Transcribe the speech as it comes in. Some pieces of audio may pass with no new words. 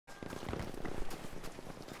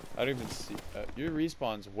I don't even see. Your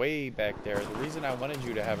respawn's way back there. The reason I wanted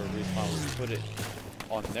you to have a respawn was to put it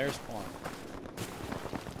on their spawn.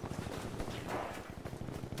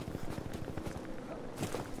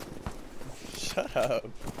 Shut up.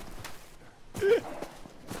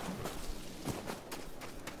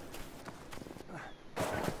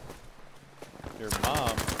 Your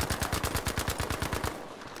mom.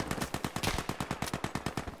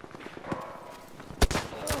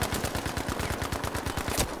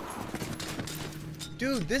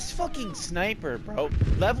 Dude, this fucking sniper, bro.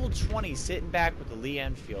 Level 20 sitting back with the Lee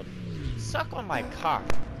Enfield. Suck on my cock.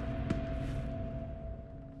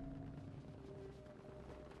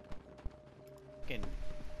 Fucking.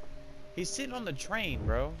 He's sitting on the train,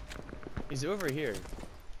 bro. He's over here.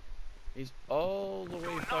 He's all the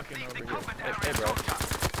way fucking over here. Hey, bro.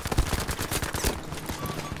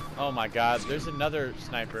 Oh my god, there's another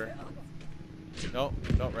sniper. Nope,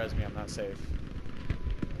 don't res me, I'm not safe.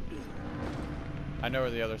 I know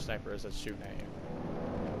where the other sniper is that's shooting at you.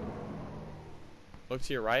 Look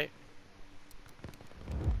to your right.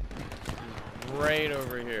 Right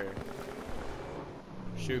over here.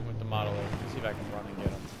 Shooting with the Model A. Let's see if I can run and get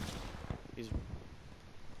him. He's...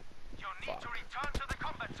 You need to return to the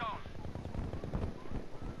combat zone.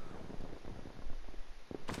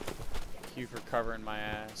 Thank you for covering my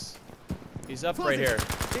ass. He's up right here.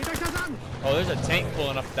 Oh, there's a tank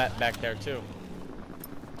pulling up that back there too.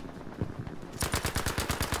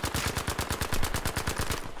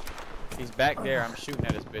 He's back there. I'm shooting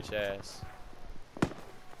at his bitch ass. We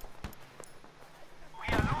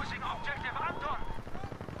are losing objective Anton.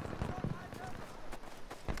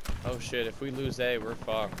 Oh shit, if we lose A, we're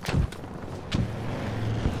fucked.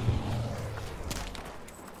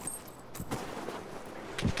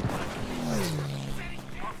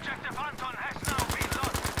 Objective Anton has now been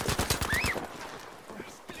lost.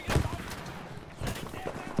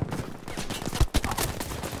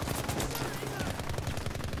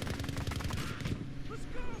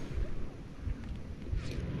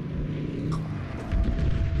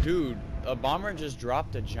 Dude, a bomber just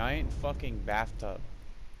dropped a giant fucking bathtub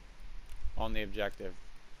on the objective.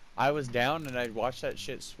 I was down and I watched that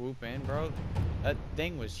shit swoop in, bro. That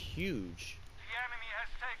thing was huge. The enemy has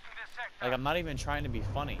taken the sector. Like, I'm not even trying to be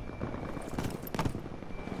funny.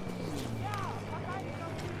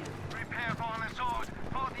 Prepare for an assault.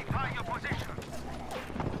 Fortify your position.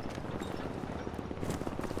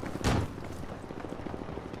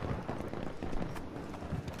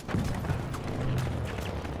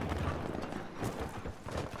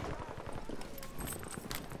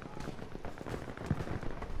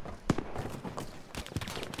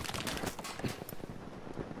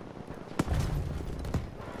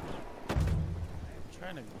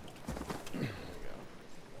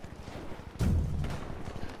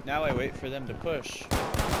 Now I wait for them to push. You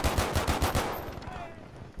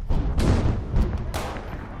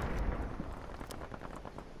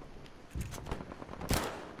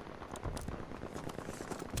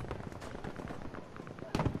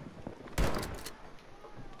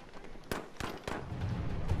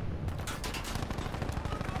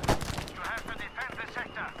have to defend the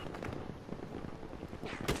sector.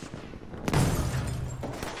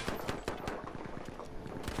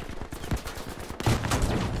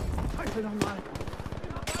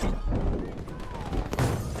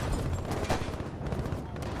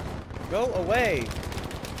 Go away!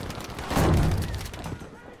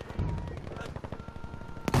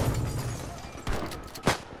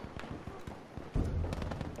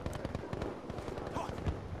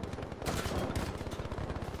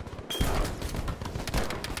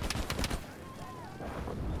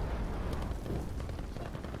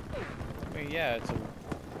 I mean, yeah, it's a...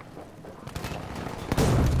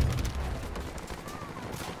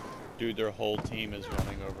 Dude, their whole team is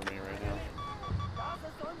running over me right now.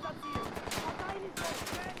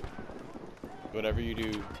 Whatever you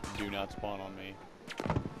do, do not spawn on me.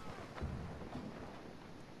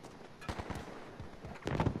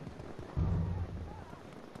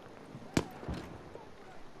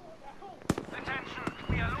 Attention,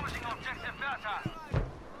 we are losing objective data.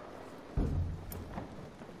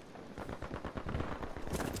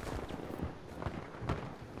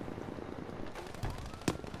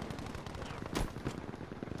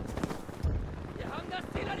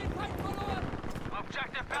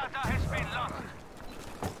 Objective data has been lost.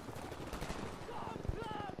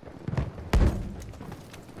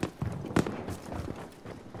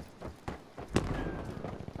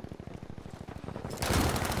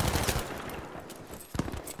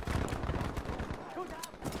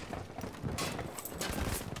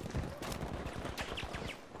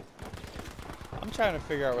 I'm trying to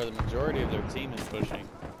figure out where the majority of their team is pushing.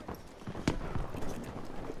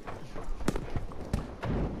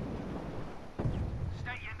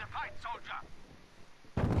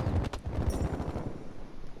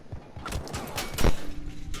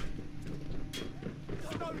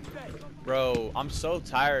 Bro, I'm so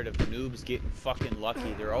tired of noobs getting fucking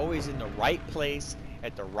lucky. They're always in the right place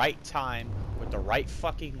at the right time with the right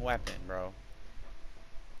fucking weapon, bro.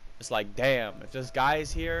 It's like, damn, if this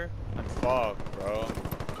guy's here, I'm fucked, bro.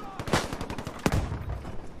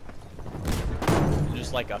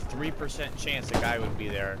 Just like a 3% chance a guy would be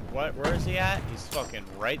there. What? Where is he at? He's fucking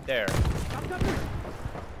right there.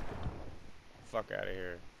 Fuck out of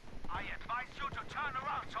here. I advise you to turn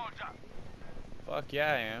around, soldier. Fuck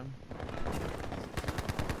yeah, I am.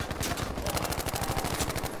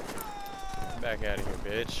 Back out of here,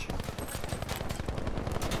 bitch.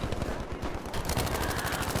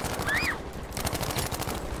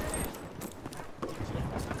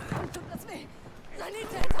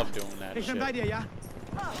 Love doing that Ich bin shit. bei dir, ja?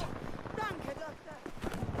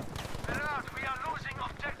 Alert, we are losing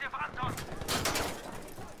objective Anton.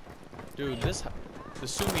 Dude, the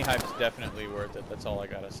Sumi hype's definitely worth it. That's all I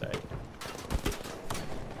gotta say.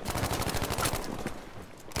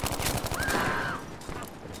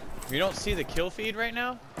 You don't see the kill feed right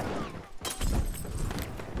now?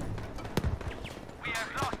 We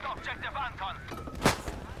have lost objective Anton.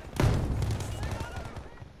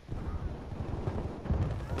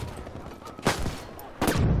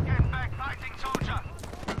 Get back fighting, soldier.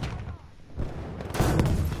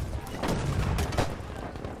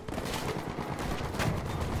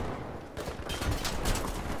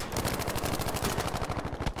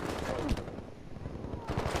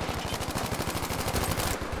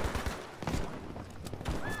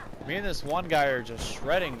 Me and this one guy are just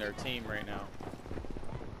shredding their team right now.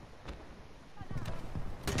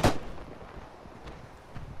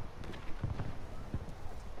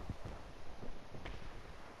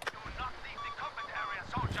 Do not leave the combat area,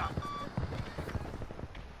 soldier.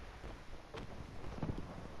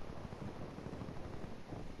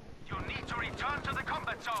 You need to return to the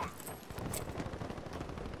combat zone.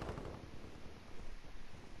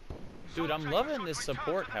 Dude, I'm loving this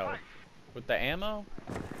support help. With the ammo?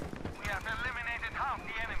 We have eliminated half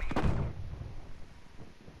the enemy.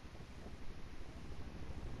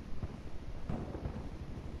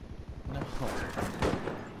 No.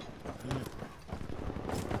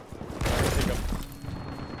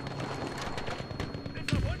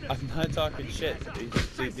 I'm not talking shit.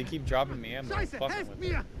 They keep dropping me ammo. I'm Scheiße, fucking helft with it.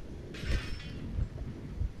 mir!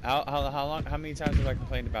 How many times have I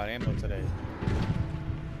complained about ammo today?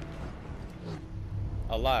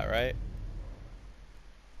 A lot, right?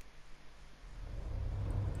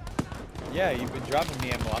 Yeah, you've been dropping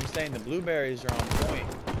me ammo. I'm saying the blueberries are on point.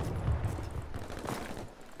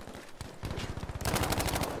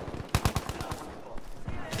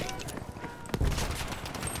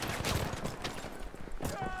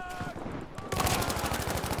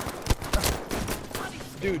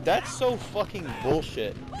 Dude, that's so fucking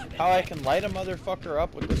bullshit. How I can light a motherfucker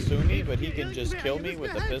up with the Sumi, but he can just kill me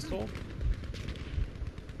with a pistol?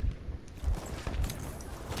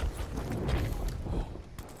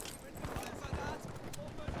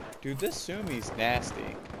 Dude, this Sumi's nasty.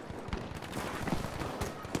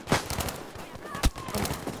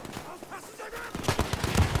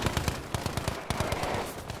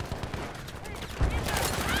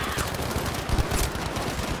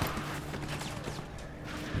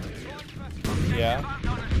 Yeah?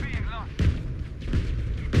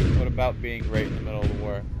 What about being right in the middle of the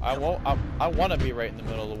war? I want to be right in the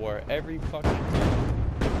middle of the war every fucking time.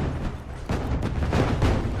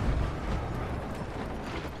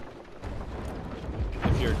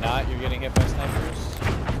 If you're not, you're getting hit by snipers.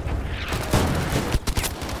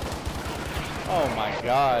 Oh my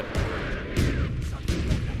god.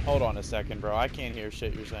 Hold on a second, bro. I can't hear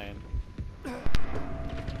shit you're saying.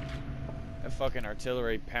 That fucking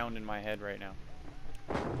artillery pounding my head right now.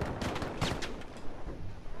 Where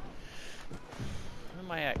am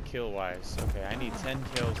I at kill-wise? Okay, I need 10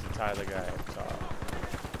 kills to tie the guy up top.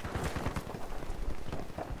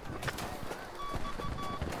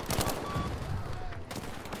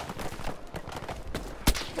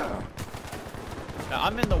 Now,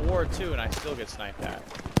 I'm in the war too, and I still get sniped at.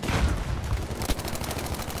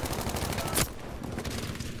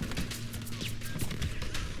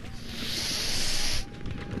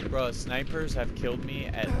 Bro, snipers have killed me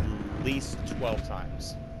at least 12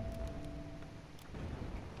 times.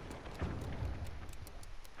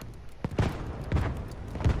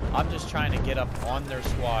 I'm just trying to get up on their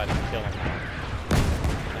squad and kill them.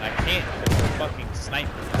 And I can't because they're fucking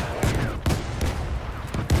snipers.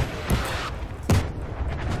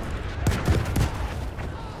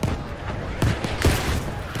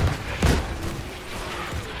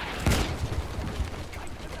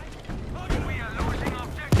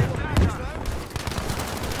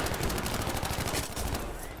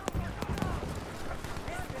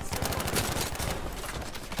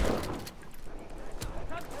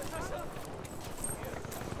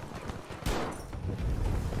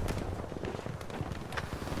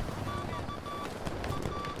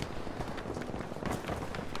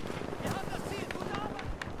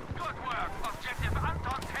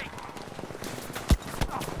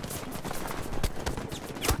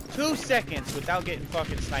 2 seconds without getting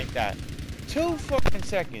fucking sniped at. 2 fucking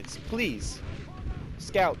seconds, please.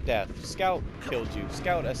 Scout death. Scout killed you. A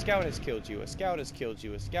scout has killed you. A scout has killed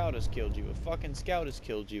you. A scout has killed you. A fucking scout has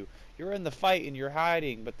killed you. You're in the fight and you're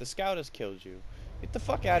hiding, but the scout has killed you. Get the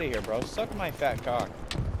fuck out of here, bro. Suck my fat cock.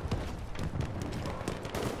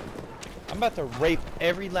 I'm about to rape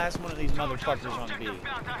every last one of these motherfuckers on B.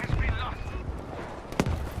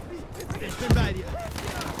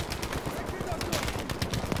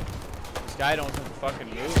 This guy don't fucking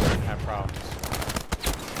move or have problems.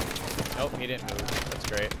 Nope, he didn't move. That's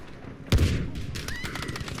great.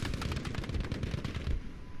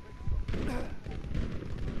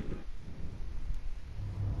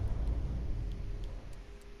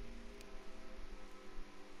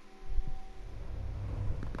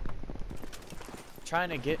 Trying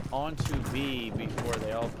to get onto B before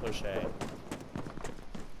they all push A.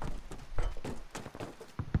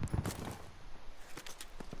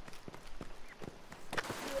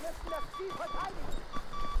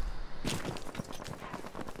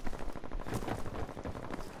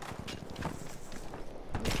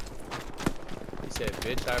 He said,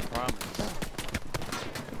 bitch, I promise.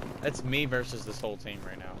 That's me versus this whole team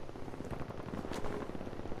right now.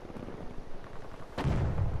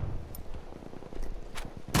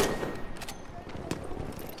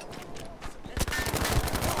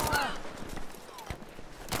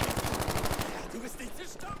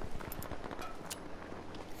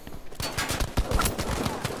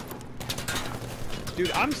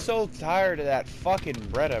 Dude, I'm so tired of that fucking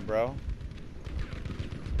Breda, bro.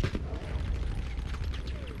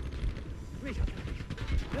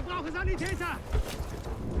 Wir brauchen Sanitäter!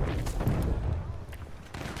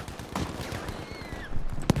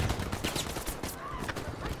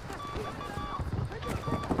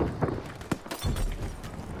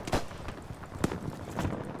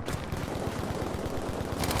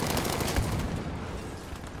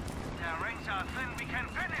 Der rings are thin, we can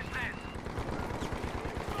finish this!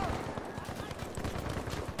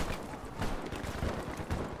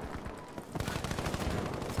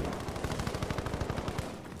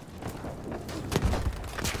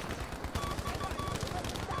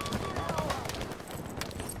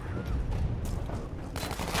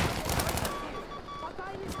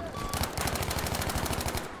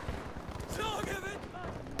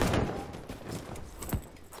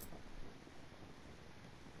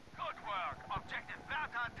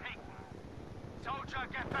 Soldier,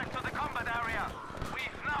 get back to the combat area.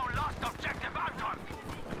 We've now lost objective Anton.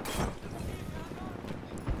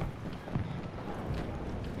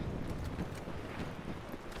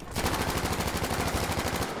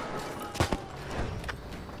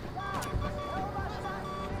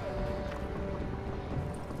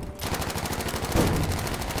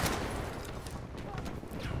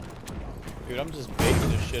 Dude, I'm just baiting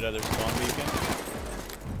the shit out of their spawn beacon.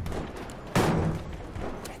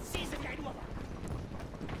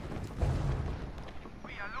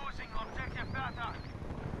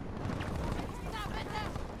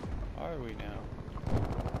 Are we now?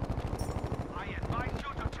 I advise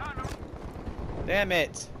you to turn around. Damn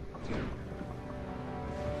it!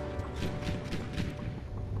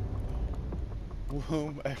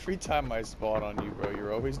 Womb, every time I spawn on you, bro,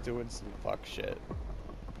 you're always doing some fuck shit.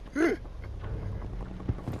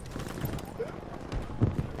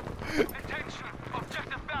 Attention!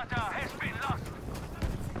 Objective Bertha has been lost.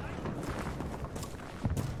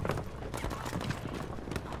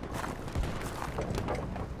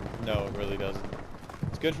 No, it really doesn't.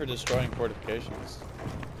 It's good for destroying fortifications.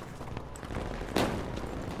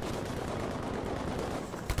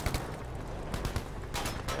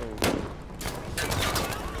 Oh. Get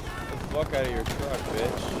the fuck out of your truck,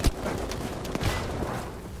 bitch.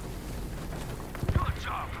 Good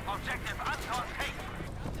job. Objective Anton taken.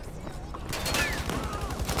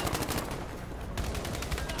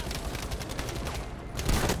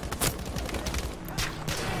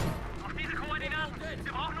 Auf diese Koordinaten. Wir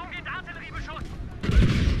brauchen umgehend Artilleriebeschuss.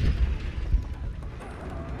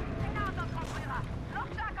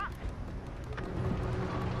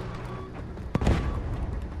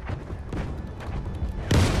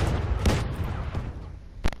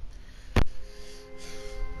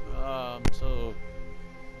 So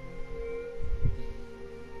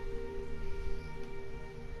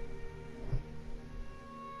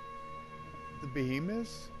the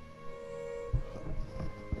behemoths?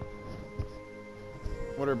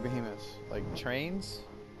 What are behemoths? Like trains?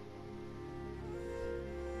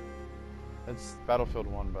 That's Battlefield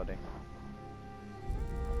 1, buddy.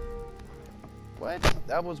 What?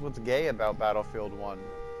 That was what's gay about Battlefield 1.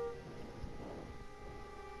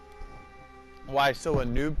 Why? So a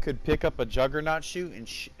noob could pick up a Juggernaut suit and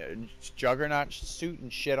shit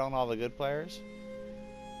on all the good players?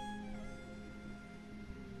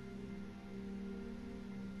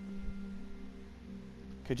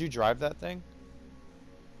 Could you drive that thing?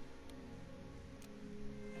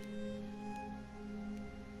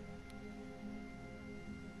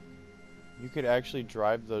 You could actually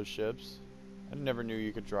drive those ships. I never knew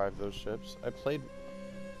you could drive those ships. I played...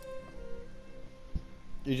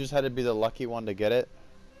 You just had to be the lucky one to get it.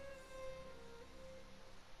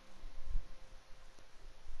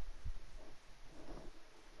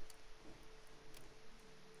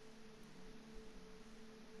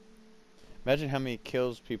 Imagine how many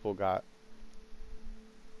kills people got.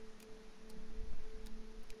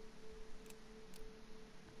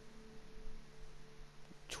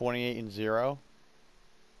 $28-0.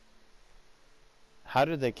 How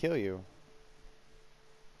did they kill you?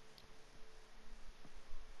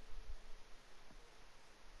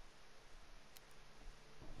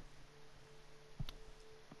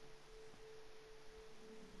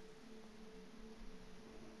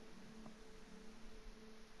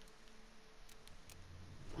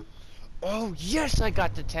 Oh, yes, I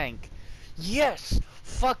got the tank. Yes.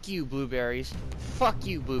 Fuck you, blueberries. Fuck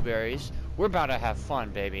you, blueberries. We're about to have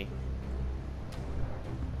fun, baby.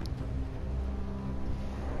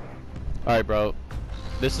 Alright, bro.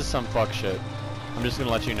 This is some fuck shit. I'm just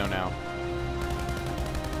gonna let you know now.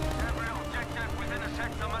 Every objective within a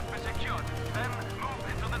sector must be secured. Then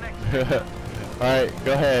move into the next. Alright,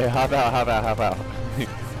 go ahead. Hop out.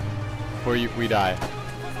 Before we die.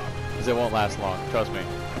 Because it won't last long. Trust me.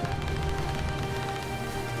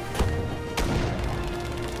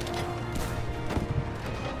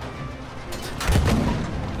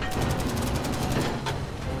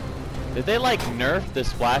 Did they like nerf the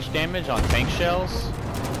splash damage on tank shells?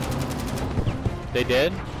 They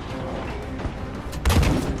did?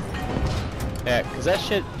 Yeah, cause that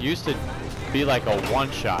shit used to be like a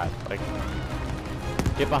one shot. Like,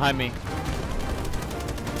 get behind me.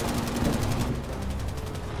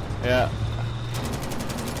 Yeah.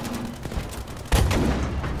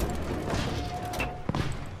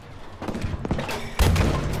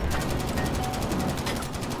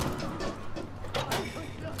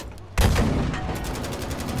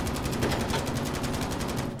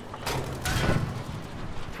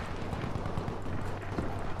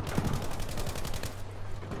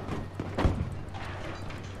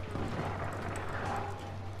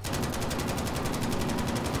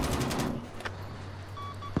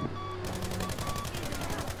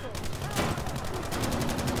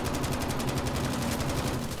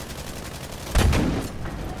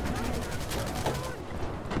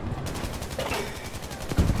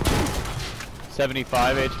 $75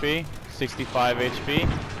 HP, 65 HP.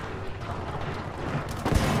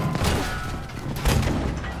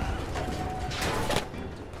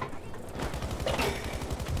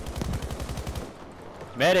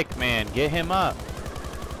 Medic man, get him up.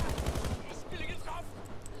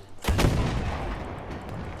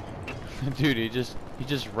 Dude, he just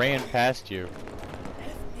ran past you.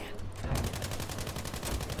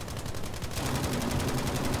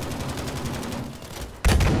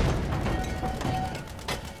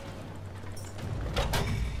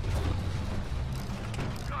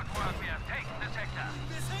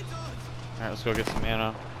 Alright, let's go get some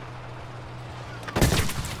ammo.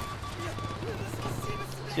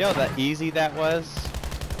 See how that easy that was?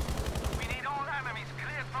 We need all enemies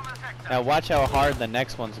cleared from the sector. Now watch how hard the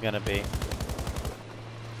next one's gonna be.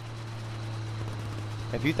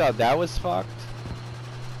 If you thought that was fucked,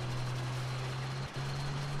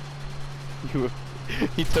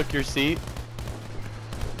 he took your seat.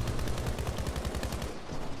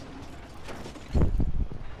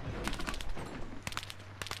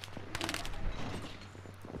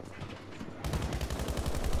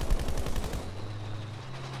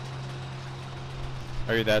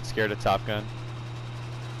 Are you that scared of Top Gun?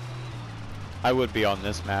 I would be on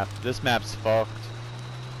this map. This map's fucked.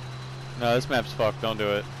 No, this map's fucked. Don't do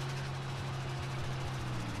it.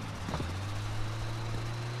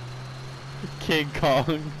 King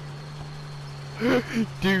Kong.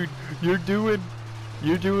 Dude, you're doing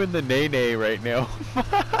the nay-nay right now.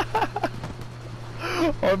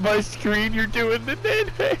 On my screen, you're doing the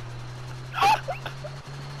nay-nay.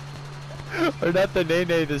 Or not the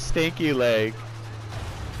nay-nay, the stanky leg.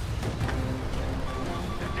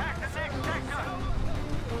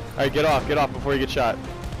 Alright, get off before you get shot.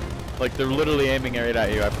 Like, they're literally aiming right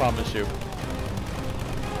at you, I promise you.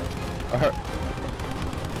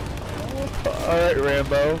 Alright,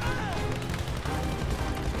 Rambo.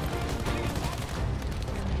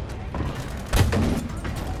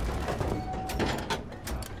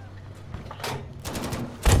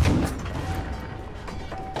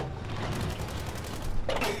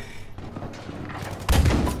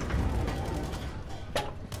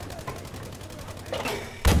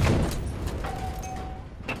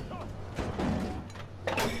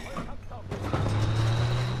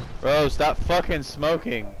 Bro, stop fucking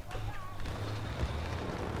smoking.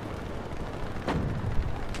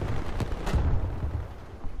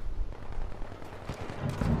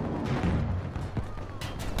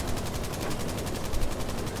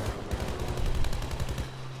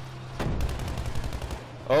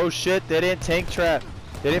 Oh shit, they didn't tank trap.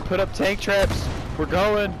 They didn't put up tank traps. We're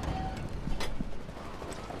going.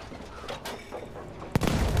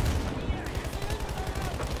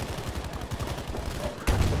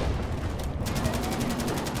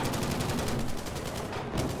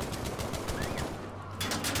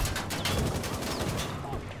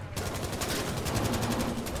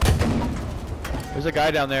 There's a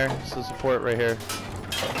guy down there. So support right here.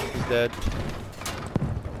 He's dead.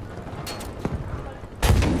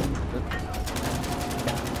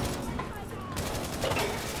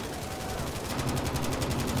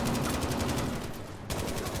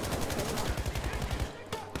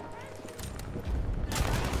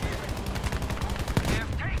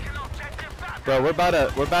 Bro, we're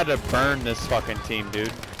about to burn this fucking team,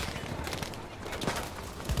 dude.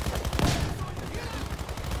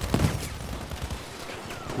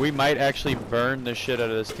 We might actually burn the shit out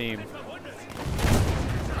of this team.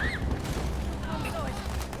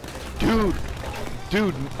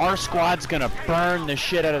 Dude, our squad's gonna burn the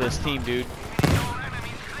shit out of this team, dude.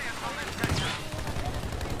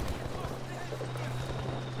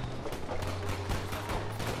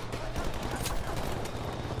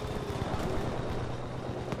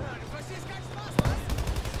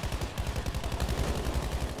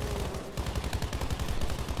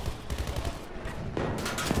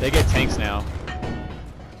 They get tanks now.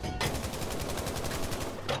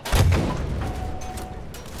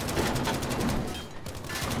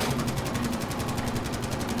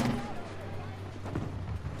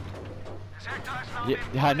 Yeah,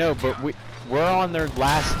 I know, but we're on their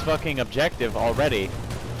last fucking objective already.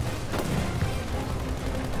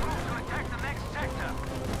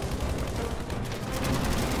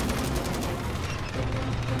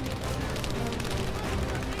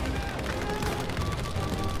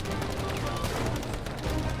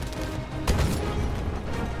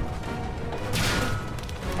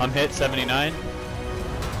 I'm hit 79.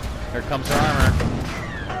 Here comes our armor.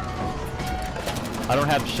 I don't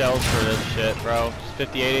have shells for this shit, bro. Just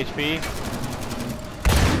 58 HP.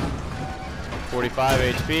 45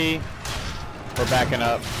 HP. We're backing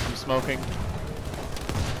up. I'm smoking.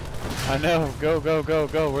 I know. Go, go, go,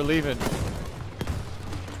 go. We're leaving.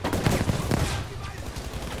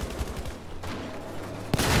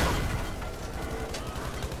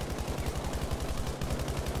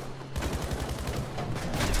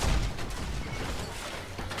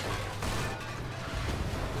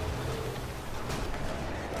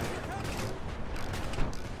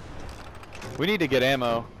 We need to get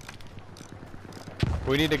ammo.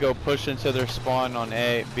 We need to go push into their spawn on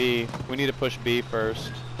A, B. We need to push B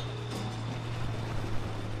first.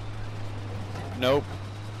 Nope.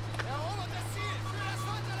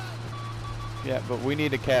 Yeah, but we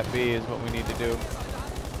need to cap B is what we need to do.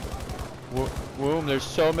 Boom, there's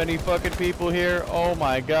so many fucking people here. Oh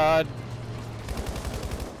my god.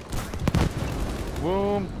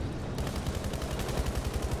 Boom.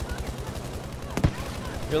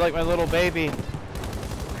 You're like my little baby.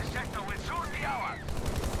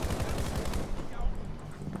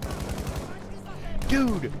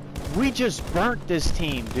 Dude, we just burnt this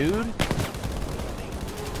team, dude.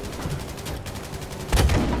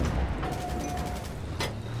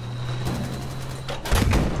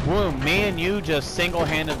 Whoa, me and you just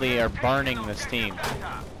single-handedly are burning this team.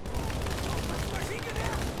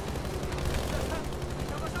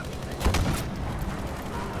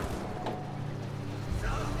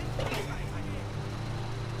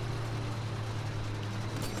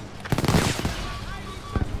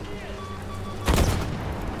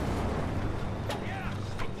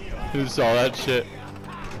 Who saw that shit?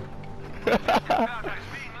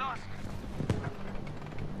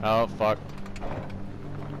 Oh fuck.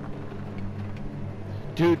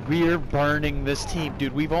 Dude, we are burning this team.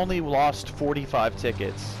 Dude, we've only lost 45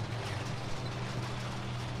 tickets.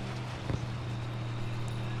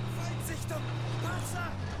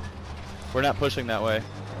 We're not pushing that way.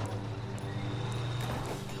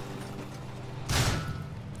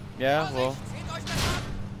 Yeah, well.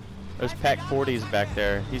 There's Pack 40s back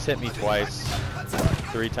there. He's hit me twice.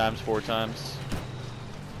 3 times, 4 times.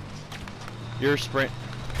 You're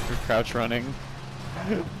crouch running.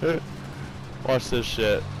 Watch this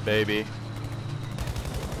shit, baby.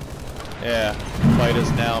 Yeah, fight us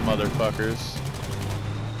now, motherfuckers.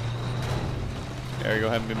 There you go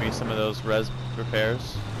ahead and give me some of those res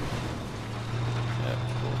repairs. Yeah,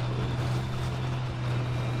 cool.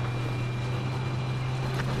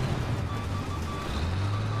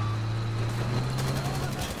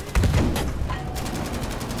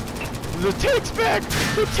 The tank's back!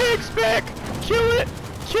 The tank's back! Kill it!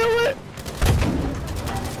 Kill it!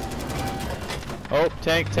 Oh,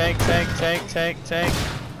 tank.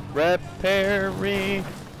 Repairing.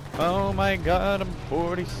 Oh my god, I'm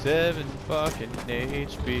 47 fucking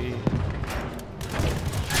HP.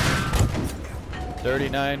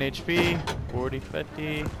 39 HP. 40,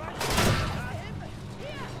 50.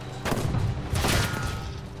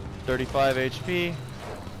 35 HP.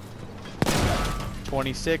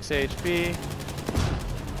 26 HP.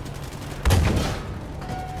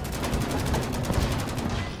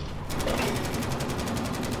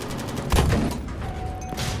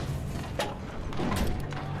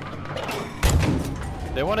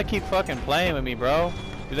 They want to keep fucking playing with me, bro.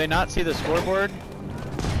 Do they not see the scoreboard?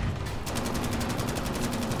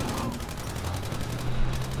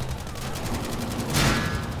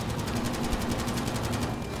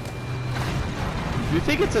 Do you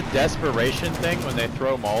think it's a desperation thing when they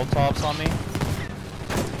throw Molotovs on me?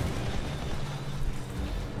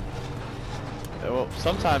 Well,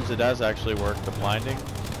 sometimes it does actually work, the blinding.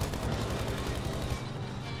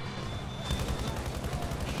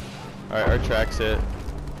 Alright, our track's hit.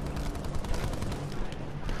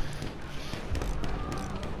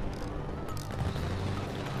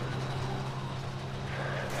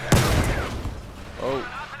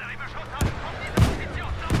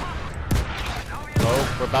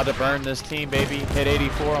 Oh, we're about to burn this team, baby. Hit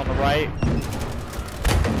 84 on the right.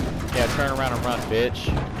 Yeah, turn around and run, bitch.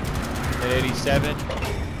 Hit 87.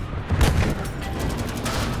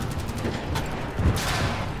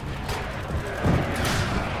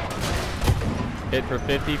 Hit for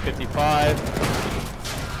 50, 55.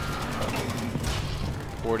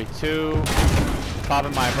 42.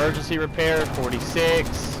 Popping my emergency repair,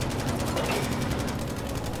 46.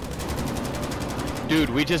 Dude,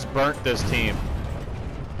 we just burnt this team.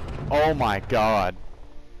 Oh my god.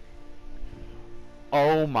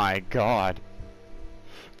 Oh my god.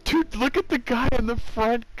 Dude, look at the guy in the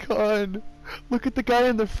front gun. Look at the guy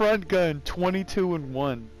in the front gun. 22 and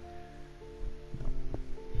 1.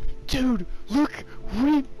 Dude, look.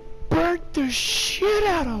 We burnt the shit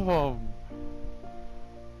out of him.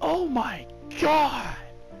 Oh my god.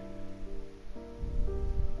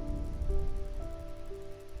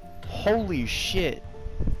 Holy shit.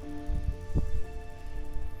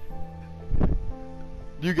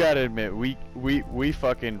 You gotta admit, we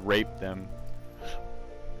fucking raped them.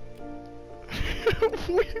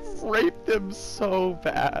 We raped them so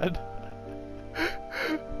bad.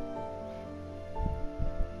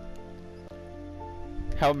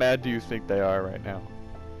 How mad do you think they are right now?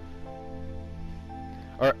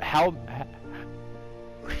 Or how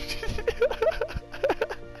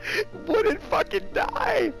wouldn't fucking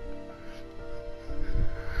die.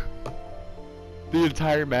 The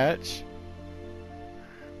entire match?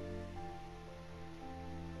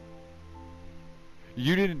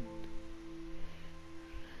 You didn't...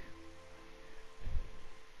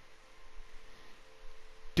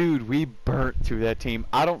 Dude, we burnt through that team.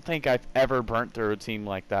 I don't think I've ever burnt through a team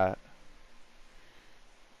like that.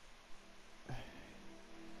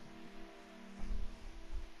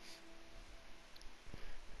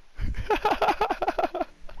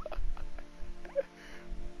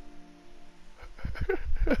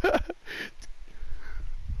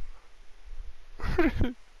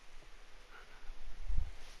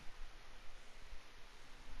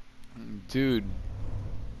 Dude,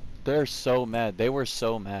 they're so mad. They were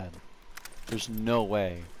so mad. There's no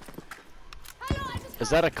way. Is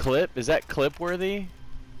that a clip? Is that clip worthy?